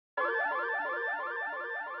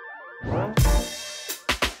All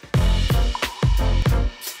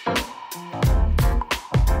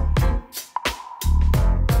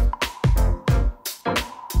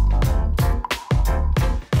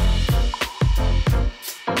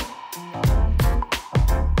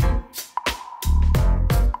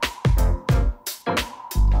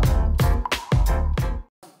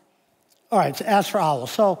right, so as for owls.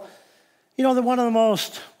 So, you know, they're one of the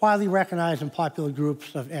most widely recognized and popular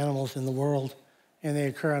groups of animals in the world, and they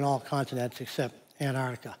occur on all continents except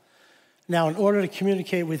Antarctica. Now, in order to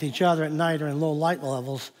communicate with each other at night or in low light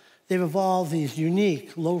levels, they've evolved these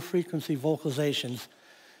unique low-frequency vocalizations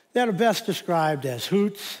that are best described as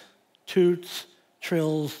hoots, toots,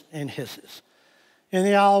 trills, and hisses. In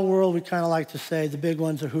the owl world, we kind of like to say the big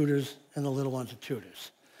ones are hooters and the little ones are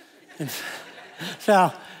tooters. And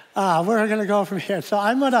so we're going to go from here. So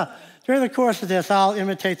I'm going to, during the course of this, I'll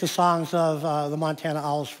imitate the songs of the Montana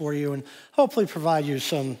Owls for you and hopefully provide you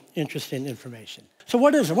some interesting information. So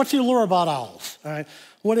what is it? What's the allure about owls? All right,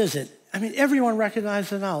 what is it? I mean, everyone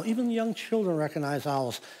recognizes an owl. Even young children recognize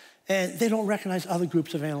owls. And they don't recognize other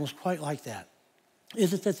groups of animals quite like that.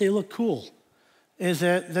 Is it that they look cool? Is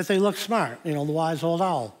it that they look smart? You know, the wise old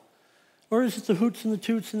owl. Or is it the hoots and the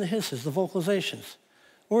toots and the hisses, the vocalizations?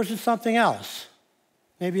 Or is it something else?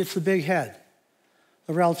 Maybe it's the big head,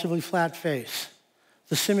 the relatively flat face,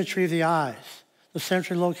 the symmetry of the eyes, the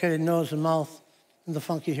centrally located nose and mouth, and the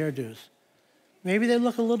funky hairdos. Maybe they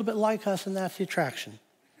look a little bit like us, and that's the attraction,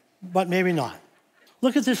 but maybe not.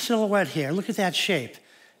 Look at this silhouette here. Look at that shape.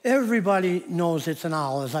 Everybody knows it's an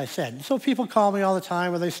owl, as I said. So people call me all the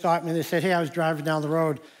time, or they stop me, and they say, hey, I was driving down the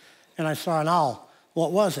road, and I saw an owl.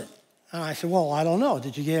 What was it? And I said, well, I don't know.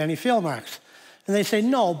 Did you get any field marks? And they say,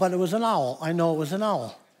 no, but it was an owl. I know it was an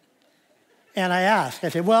owl. And I ask, I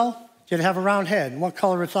say, well, did it have a round head? What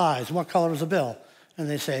color its eyes? What color was the bill? And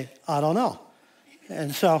they say, I don't know.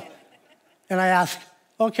 And I ask,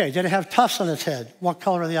 okay, did it have tufts on its head? What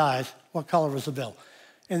color are the eyes? What color was the bill?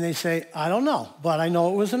 And they say, I don't know, but I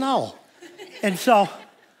know it was an owl. And so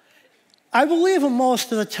I believe them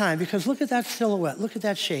most of the time because look at that silhouette, look at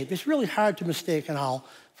that shape. It's really hard to mistake an owl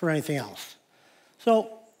for anything else.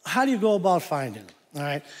 So how do you go about finding them, all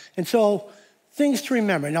right? And so things to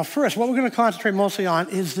remember. Now first, what we're going to concentrate mostly on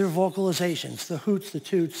is their vocalizations, the hoots, the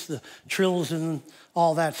toots, the trills, and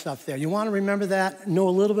all that stuff there. You want to remember that, know a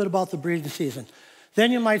little bit about the breeding season.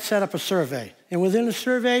 Then you might set up a survey. And within the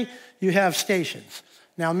survey, you have stations.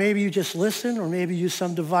 Now maybe you just listen or maybe use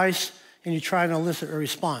some device and you try to elicit a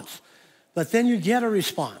response. But then you get a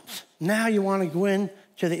response. Now you want to go in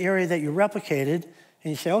to the area that you replicated and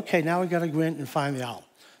you say, okay, now we've got to go in and find the owl.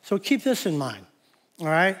 So keep this in mind, all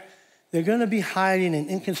right? They're going to be hiding in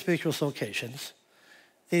inconspicuous locations.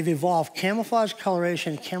 They've evolved camouflage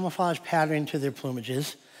coloration, camouflage patterning to their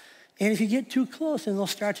plumages. And if you get too close, then they'll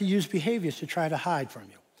start to use behaviors to try to hide from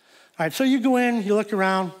you. All right, so you go in, you look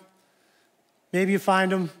around. Maybe you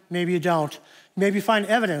find them, maybe you don't. Maybe you find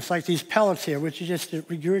evidence like these pellets here, which are just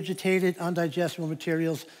regurgitated, undigestible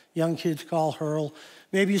materials young kids call hurl.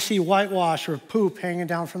 Maybe you see whitewash or poop hanging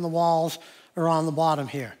down from the walls or on the bottom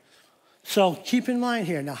here. So keep in mind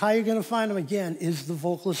here, now how you're going to find them again is the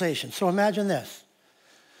vocalization. So imagine this.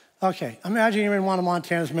 Okay, imagine you're in one of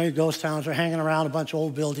Montana's many ghost towns or hanging around a bunch of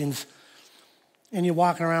old buildings and you're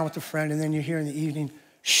walking around with a friend and then you hear in the evening,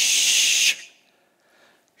 shh,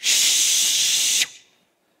 shh,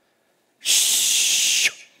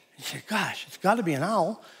 shh. You say, gosh, it's got to be an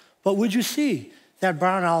owl. But would you see that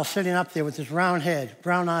brown owl sitting up there with his round head,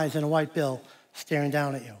 brown eyes, and a white bill staring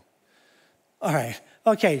down at you? All right.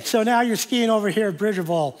 Okay, so now you're skiing over here at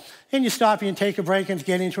Bridgerville, and you stop and take a break, and it's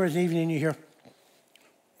getting towards the evening, and you hear,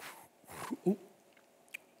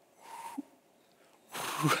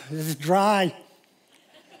 this is dry.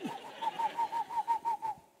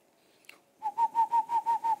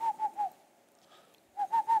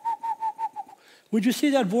 Would you see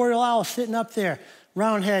that boreal owl sitting up there,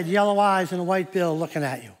 round head, yellow eyes, and a white bill looking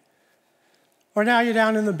at you? Or now you're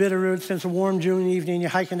down in the Bitterroots, it's a warm June evening, you're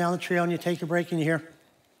hiking down the trail and you take a break and you hear.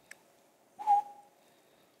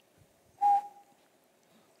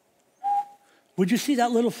 Would you see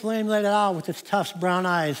that little flame-lighted owl with its tufts, brown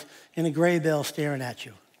eyes, and a gray bill staring at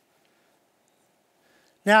you?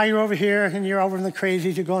 Now you're over here and you're over in the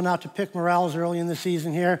crazies, you're going out to pick morels early in the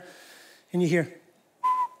season here, and you hear.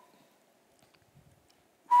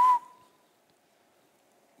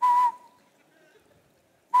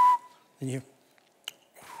 And you hear.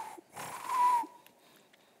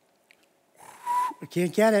 I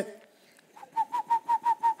can't get it.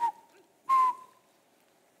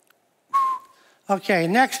 Okay,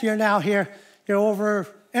 next you're now here, you're over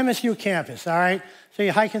MSU campus, all right? So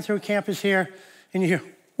you're hiking through campus here, and you hear,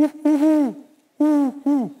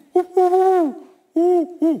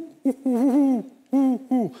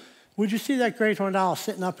 Would you see that great horned owl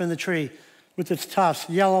sitting up in the tree with its tufts,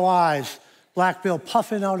 yellow eyes, black bill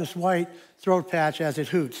puffing out its white throat patch as it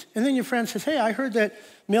hoots? And then your friend says, hey, I heard that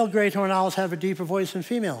male great horned owls have a deeper voice than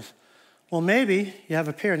females. Well, maybe you have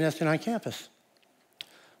a pair nesting on campus.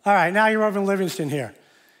 All right, now you're over in Livingston here,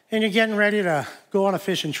 and you're getting ready to go on a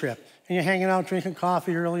fishing trip, and you're hanging out drinking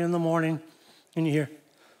coffee early in the morning, and you hear,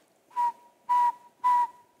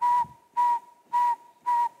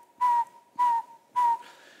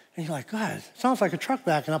 and you're like, God, it sounds like a truck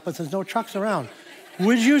backing up, but there's no trucks around.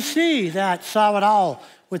 Would you see that saw-whet owl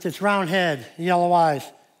with its round head, yellow eyes,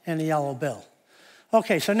 and a yellow bill?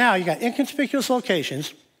 Okay, so now you got inconspicuous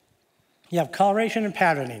locations, you have coloration and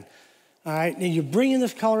patterning. All right, now you bring in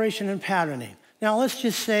this coloration and patterning. Now let's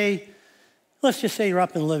just say you're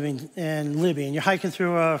up in Libya and you're hiking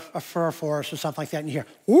through a fir forest or something like that, and you hear,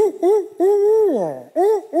 ooh, ooh, ooh,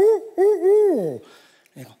 ooh, ooh, ooh, ooh.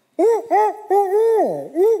 And you go, ooh,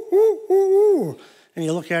 ooh, ooh, ooh, ooh, ooh. And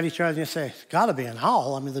you look at each other and you say, it's gotta be an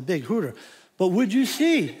owl, I mean the big hooter. But would you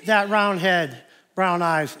see that round head, brown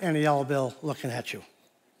eyes, and a yellow bill looking at you?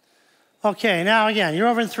 Okay, now again, you're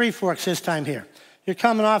over in Three Forks this time here. You're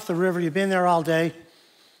coming off the river, you've been there all day,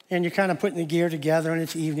 and you're kind of putting the gear together, and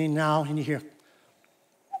it's evening now, and you hear,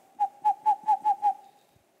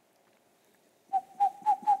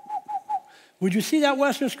 would you see that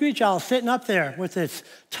western screech owl sitting up there with its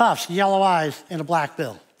tufts, yellow eyes, and a black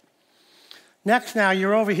bill? Next now,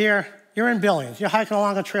 you're over here, you're in Billings. You're hiking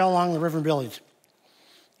along a trail along the river in Billings,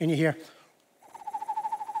 and you hear,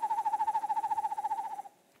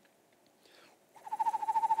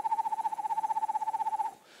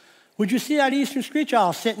 would you see that eastern screech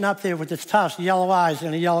owl sitting up there with its tufts, yellow eyes,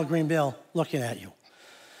 and a yellow-green bill looking at you?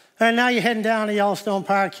 And now you're heading down to Yellowstone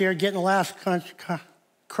Park here, getting the last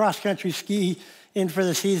cross-country ski in for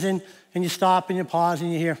the season, and you stop and you pause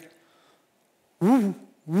and you hear, woo,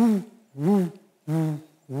 woo, woo, woo,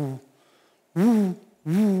 woo, woo,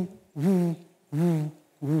 woo, woo, woo,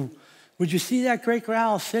 woo. Would you see that great gray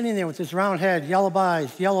owl sitting there with its round head, yellow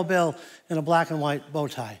eyes, yellow bill, and a black and white bow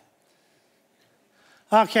tie?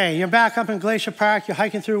 Okay, you're back up in Glacier Park, you're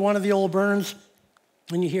hiking through one of the old burns,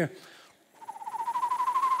 and you hear,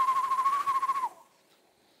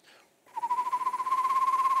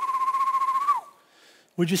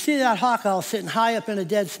 would you see that hawk owl sitting high up in a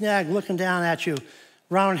dead snag looking down at you?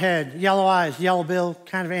 Round head, yellow eyes, yellow bill,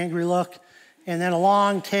 kind of angry look, and then a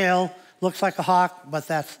long tail, looks like a hawk, but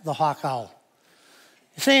that's the hawk owl.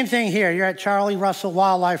 Same thing here, you're at Charlie Russell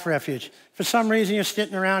Wildlife Refuge. For some reason, you're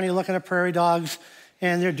sitting around, you're looking at prairie dogs,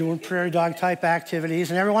 and they're doing prairie dog type activities,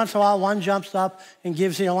 and every once in a while, one jumps up and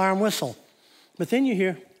gives the alarm whistle. But then you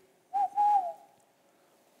hear,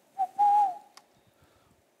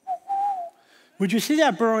 would you see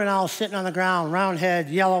that burrowing owl sitting on the ground, round head,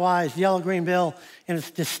 yellow eyes, yellow-green bill, and its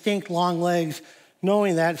distinct long legs,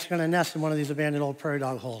 knowing that it's gonna nest in one of these abandoned old prairie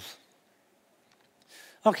dog holes?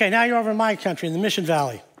 Okay, now you're over in my country, in the Mission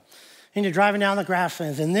Valley, and you're driving down the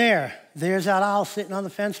grasslands, and there's that owl sitting on the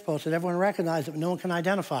fence post that everyone recognizes but no one can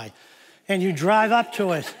identify. And you drive up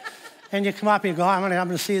to it, and you come up and you go, I'm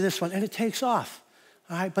gonna see this one, and it takes off.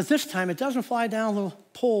 All right, but this time it doesn't fly down the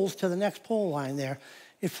poles to the next pole line there.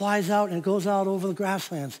 It flies out and it goes out over the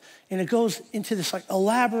grasslands, and it goes into this like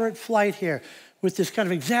elaborate flight here with this kind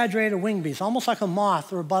of exaggerated wing beats, almost like a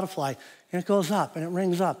moth or a butterfly, and it goes up and it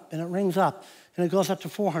rings up and it rings up, and it goes up to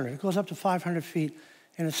 400, it goes up to 500 feet,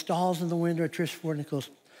 and it stalls in the wind or it drifts forward and it goes,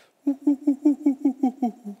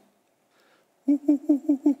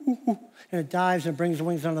 and it dives and brings the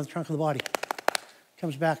wings under the trunk of the body.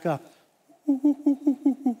 Comes back up.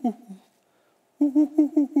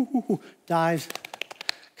 Dives,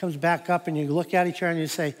 comes back up, and you look at each other and you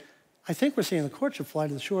say, I think we're seeing the courtship flight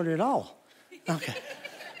of the short-eared owl. Okay.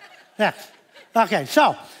 Next. Okay,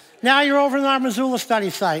 so now you're over in our Missoula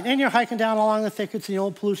study site, and you're hiking down along the thickets in the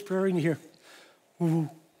old Palouse Prairie, and you hear, woo,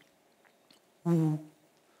 woo,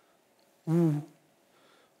 woo,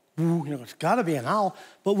 woo. You know, it's got to be an owl.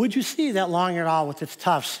 But would you see that long-eared owl with its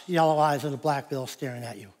tufts, yellow eyes, and a black bill staring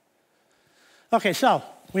at you? Okay, so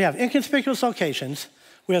we have inconspicuous locations.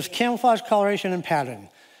 We have camouflage, coloration, and patterning.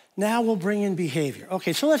 Now we'll bring in behavior.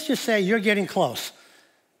 Okay, so let's just say you're getting close.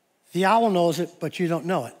 The owl knows it, but you don't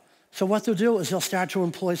know it. So what they'll do is they'll start to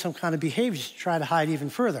employ some kind of behaviors to try to hide even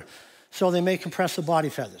further. So they may compress the body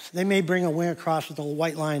feathers. They may bring a wing across with a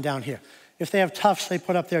white line down here. If they have tufts, they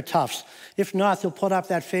put up their tufts. If not, they'll put up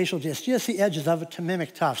that facial just the edges of it to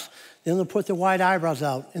mimic tufts. Then they'll put their wide eyebrows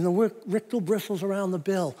out and the rictal bristles around the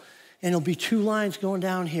bill. And there'll be two lines going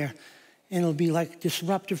down here. and it'll be like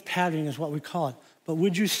disruptive patterning is what we call it. But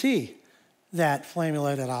would you see that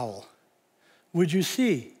flammulated owl? Would you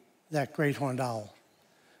see that great horned owl?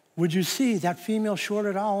 Would you see that female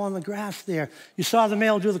short-eared owl on the grass there? You saw the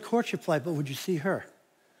male do the courtship flight, but would you see her?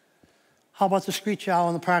 How about the screech owl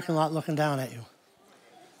in the parking lot looking down at you?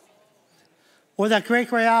 Or that great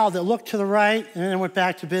gray owl that looked to the right and then went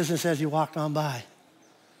back to business as you walked on by?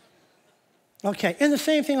 Okay, and the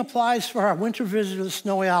same thing applies for our winter visitor, the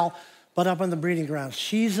snowy owl, but up on the breeding grounds.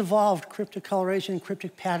 She's evolved cryptic coloration,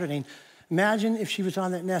 cryptic patterning. Imagine if she was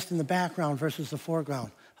on that nest in the background versus the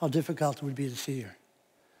foreground, how difficult it would be to see her.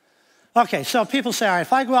 Okay, so people say, all right,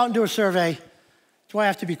 if I go out and do a survey, do I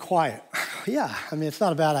have to be quiet? Yeah, I mean, it's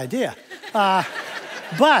not a bad idea.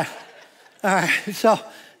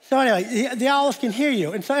 So anyway, the owls can hear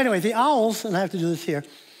you. And so anyway, the owls, and I have to do this here,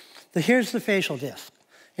 here's the facial disc.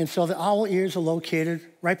 And so the owl ears are located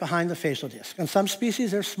right behind the facial disc. In some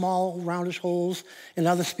species, they're small, roundish holes. In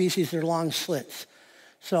other species, they're long slits.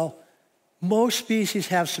 So most species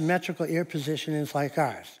have symmetrical ear positionings like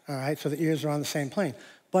ours, all right? So the ears are on the same plane.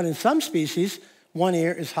 But in some species, one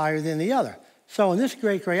ear is higher than the other. So in this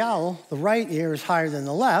great gray owl, the right ear is higher than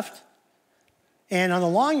the left. And on the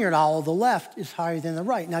long-eared owl, the left is higher than the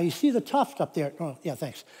right. Now, you see the tuft up there. Oh, yeah,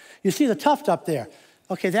 thanks. You see the tuft up there.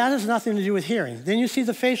 Okay, that has nothing to do with hearing. Then you see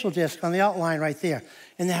the facial disc on the outline right there.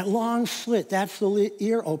 And that long slit, that's the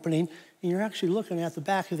ear opening, and you're actually looking at the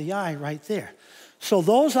back of the eye right there. So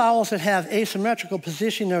those owls that have asymmetrical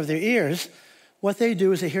positioning of their ears, what they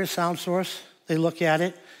do is they hear a sound source, they look at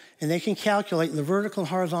it, and they can calculate in the vertical and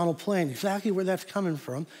horizontal plane exactly where that's coming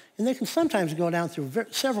from. And they can sometimes go down through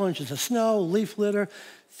several inches of snow, leaf litter,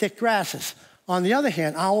 thick grasses. On the other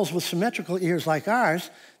hand, owls with symmetrical ears like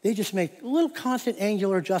ours, they just make little constant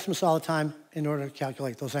angular adjustments all the time in order to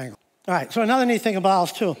calculate those angles. All right, so another neat thing about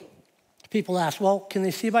owls too, people ask, well, can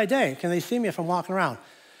they see by day? Can they see me if I'm walking around?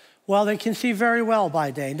 Well, they can see very well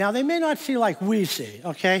by day. Now, they may not see like we see,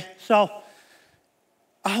 okay? So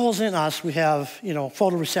owls in us, we have,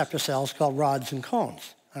 photoreceptor cells called rods and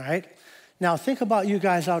cones, all right? Now, think about you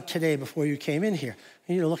guys out today before you came in here.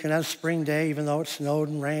 And you're looking at a spring day, even though it snowed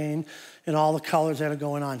and rained, and all the colors that are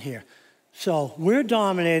going on here. So we're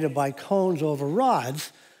dominated by cones over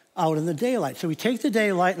rods out in the daylight. So we take the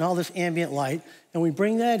daylight and all this ambient light, and we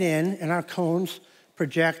bring that in, and our cones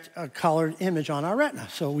project a colored image on our retina,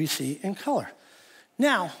 so we see in color.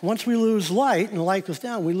 Now, once we lose light and the light goes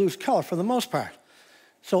down, we lose color for the most part.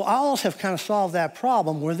 So owls have kind of solved that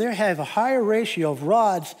problem where they have a higher ratio of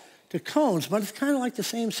rods to cones, but it's kind of like the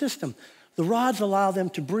same system. The rods allow them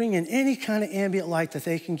to bring in any kind of ambient light that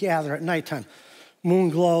they can gather at nighttime. Moon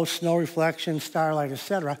glow, snow reflection, starlight,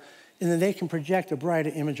 etc. And then they can project a brighter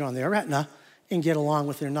image on their retina and get along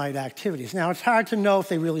with their night activities. Now, it's hard to know if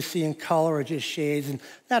they really see in color or just shades, and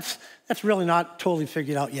that's really not totally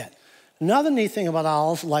figured out yet. Another neat thing about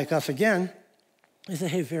owls, like us again, is they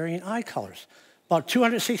have varying eye colors. About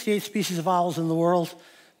 268 species of owls in the world,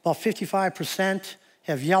 about 55%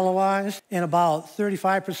 have yellow eyes, and about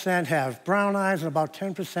 35% have brown eyes, and about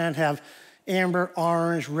 10% have amber,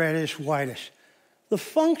 orange, reddish, whitish. The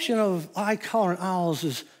function of eye color in owls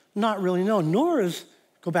is not really known, nor is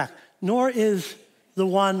the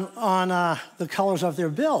one on the colors of their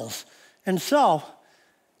bills. And so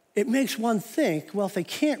it makes one think, well, if they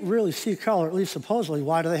can't really see color, at least supposedly,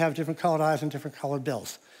 why do they have different colored eyes and different colored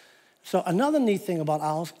bills? So another neat thing about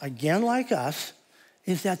owls, again like us,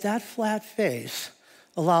 is that flat face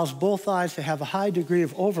allows both eyes to have a high degree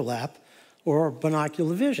of overlap or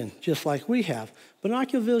binocular vision, just like we have.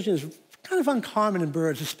 Binocular vision is kind of uncommon in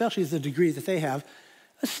birds, especially the degree that they have.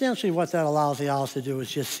 Essentially what that allows the owls to do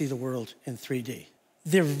is just see the world in 3D.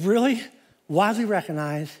 They're really widely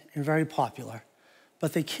recognized and very popular,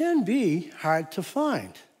 but they can be hard to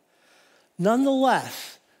find.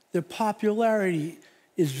 Nonetheless, their popularity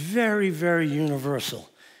is very, very universal,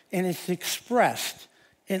 and it's expressed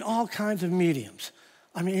in all kinds of mediums.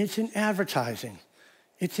 I mean, it's in advertising,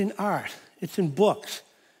 it's in art, it's in books,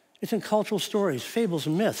 it's in cultural stories, fables,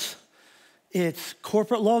 and myths. It's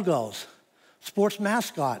corporate logos, sports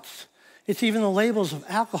mascots. It's even the labels of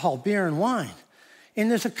alcohol, beer, and wine.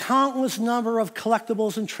 And there's a countless number of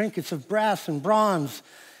collectibles and trinkets of brass and bronze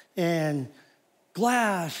and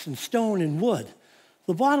glass and stone and wood.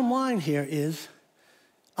 The bottom line here is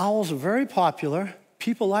owls are very popular,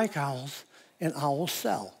 people like owls, and owls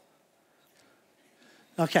sell.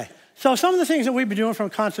 Okay, so some of the things that we've been doing from a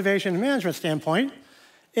conservation and management standpoint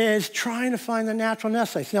is trying to find the natural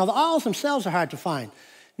nest sites. Now, the owls themselves are hard to find.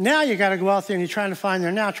 Now you gotta go out there and you're trying to find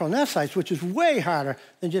their natural nest sites, which is way harder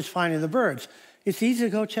than just finding the birds. It's easy to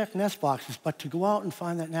go check nest boxes, but to go out and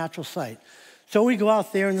find that natural site. So we go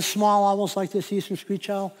out there, and the small owls like this eastern screech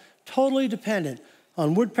owl, totally dependent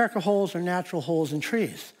on woodpecker holes or natural holes in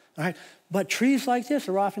trees. All right? But trees like this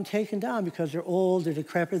are often taken down because they're old, they're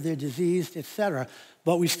decrepit, they're diseased, etc.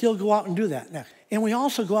 But we still go out and do that. And we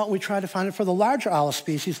also go out and we try to find it for the larger owl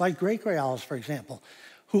species, like great gray owls, for example,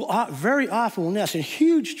 who very often will nest in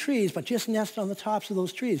huge trees, but just nest on the tops of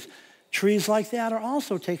those trees. Trees like that are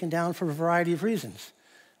also taken down for a variety of reasons.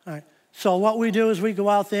 All right. So what we do is we go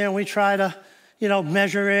out there and we try to,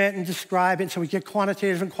 measure it and describe it, so we get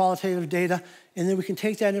quantitative and qualitative data, and then we can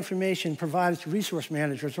take that information, provide it to resource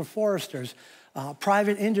managers or foresters,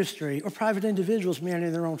 private industry, or private individuals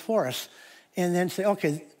managing their own forests, and then say,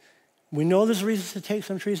 okay, we know there's reasons to take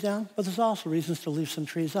some trees down, but there's also reasons to leave some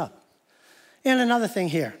trees up. And another thing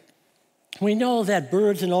here, we know that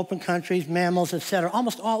birds in open countries, mammals, et cetera,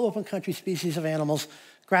 almost all open country species of animals,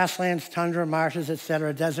 grasslands, tundra, marshes, et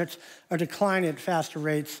cetera, deserts, are declining at faster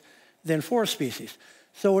rates than forest species.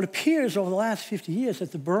 So it appears over the last 50 years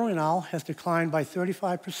that the burrowing owl has declined by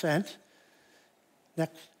 35%.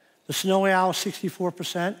 Next, the snowy owl,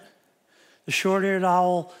 64%. The short-eared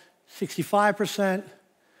owl, 65%.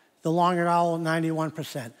 The long-eared owl,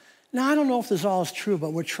 91%. Now, I don't know if this all is true,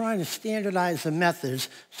 but we're trying to standardize the methods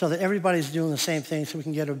so that everybody's doing the same thing so we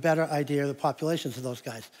can get a better idea of the populations of those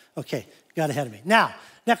guys. Okay, got ahead of me. Now,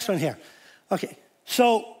 next one here. Okay,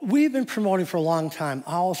 so we've been promoting for a long time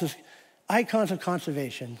owls as icons of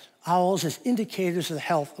conservation, owls as indicators of the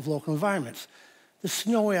health of local environments. The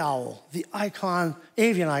snowy owl, the icon,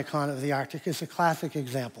 avian icon of the Arctic, is a classic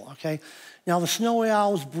example, okay? Now, the snowy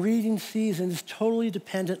owl's breeding season is totally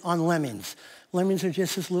dependent on lemmings. Lemmings are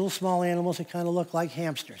just these little small animals that kind of look like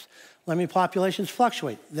hamsters. Lemming populations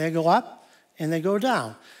fluctuate. They go up and they go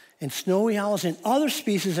down. And snowy owls and other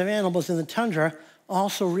species of animals in the tundra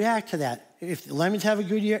also react to that. If the lemmings have a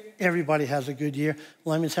good year, everybody has a good year.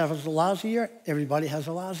 Lemmings have a lousy year, everybody has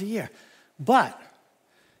a lousy year. But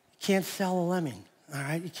you can't sell a lemming, all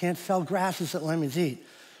right? You can't sell grasses that lemmings eat.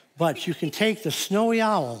 But you can take the snowy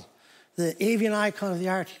owl, the avian icon of the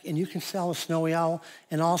Arctic, and you can sell a snowy owl,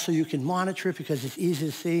 and also you can monitor it because it's easy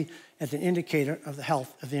to see as an indicator of the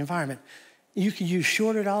health of the environment. You can use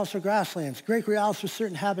short-eared owls for grasslands, great gray owls for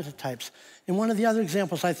certain habitat types. And one of the other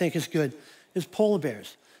examples I think is good is polar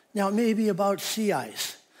bears. Now, it may be about sea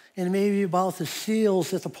ice, and it may be about the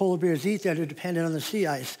seals that the polar bears eat that are dependent on the sea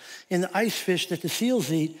ice, and the ice fish that the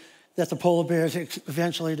seals eat that the polar bears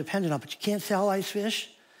eventually are dependent on. But you can't sell ice fish.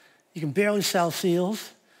 You can barely sell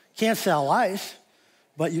seals. Can't sell ice,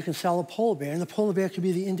 but you can sell a polar bear, and the polar bear can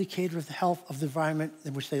be the indicator of the health of the environment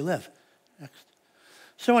in which they live. Next.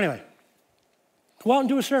 So anyway, go out and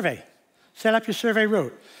do a survey. Set up your survey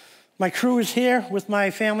route. My crew is here with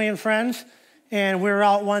my family and friends, and we were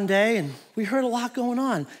out one day, and we heard a lot going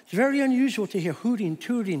on. It's very unusual to hear hooting,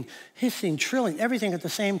 tooting, hissing, trilling, everything at the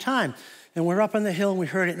same time. And we're up on the hill, and we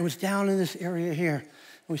heard it, and it was down in this area here.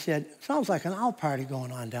 And we said, sounds like an owl party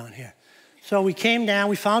going on down here. So we came down,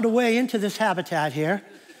 we found a way into this habitat here,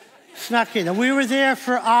 snuck in, and we were there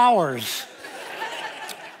for hours.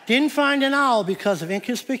 Didn't find an owl because of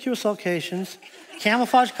inconspicuous locations,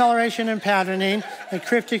 camouflage coloration and patterning, and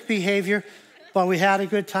cryptic behavior, but we had a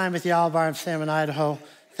good time at the Owl Bar in Salmon, Idaho.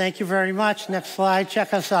 Thank you very much. Next slide,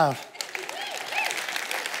 check us out.